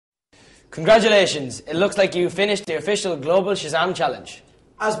Congratulations, it looks like you finished the official Global Shazam Challenge.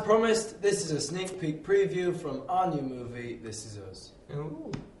 As promised, this is a sneak peek preview from our new movie, This Is Us. Ooh.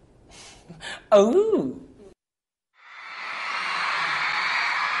 Ooh.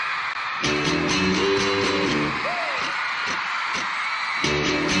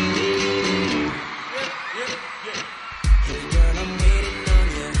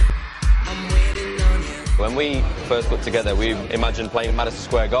 When we first got together, we imagined playing at Madison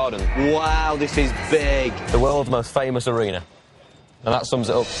Square Garden. Wow, this is big. The world's most famous arena. And that sums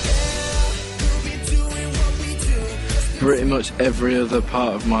it up. Pretty much every other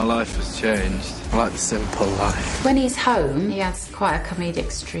part of my life has changed. I like the simple life. When he's home, he has quite a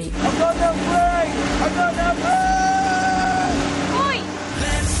comedic streak. I've got no brain! I've got no brain! Oi!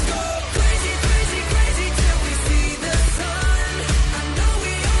 Let's go crazy, crazy, crazy till we see the sun. I know we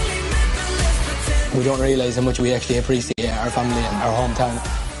only met, but let's pretend. We don't realise how much we actually appreciate our family and our hometown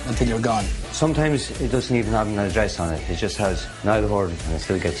until you're gone. Sometimes it doesn't even have an address on it. It just has Niall Horan and it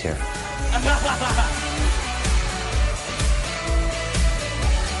still gets here.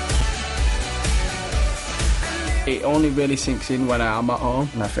 It only really sinks in when I'm at home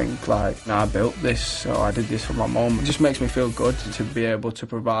and I think like, I built this, so I did this for my mum. It just makes me feel good to be able to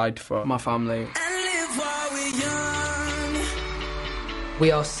provide for my family. And live while we're young. We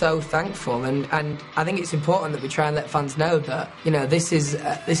are so thankful, and I think it's important that we try and let fans know that, you know, this is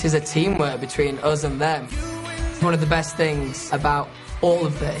a teamwork between us and them. One of the best things about all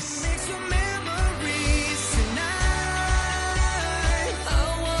of this.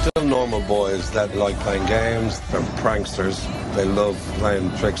 Still normal boys that like playing games. They're pranksters. They love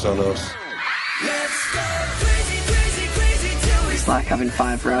playing tricks on us. Let's go crazy, crazy, crazy till we It's like having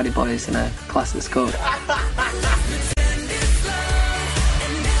 5 rowdy boys in a class at school.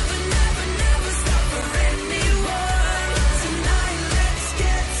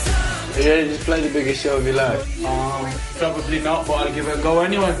 Are you ready to play the biggest show of your life? Probably not, but I'll give it a go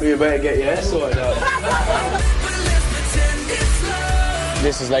anyway. You better get your hair sorted out.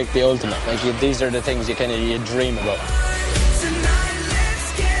 This is like the ultimate. Like these are the things you dream about.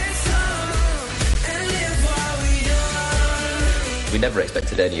 We never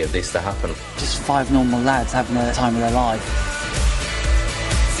expected any of this to happen. Just 5 normal lads having the time of their life.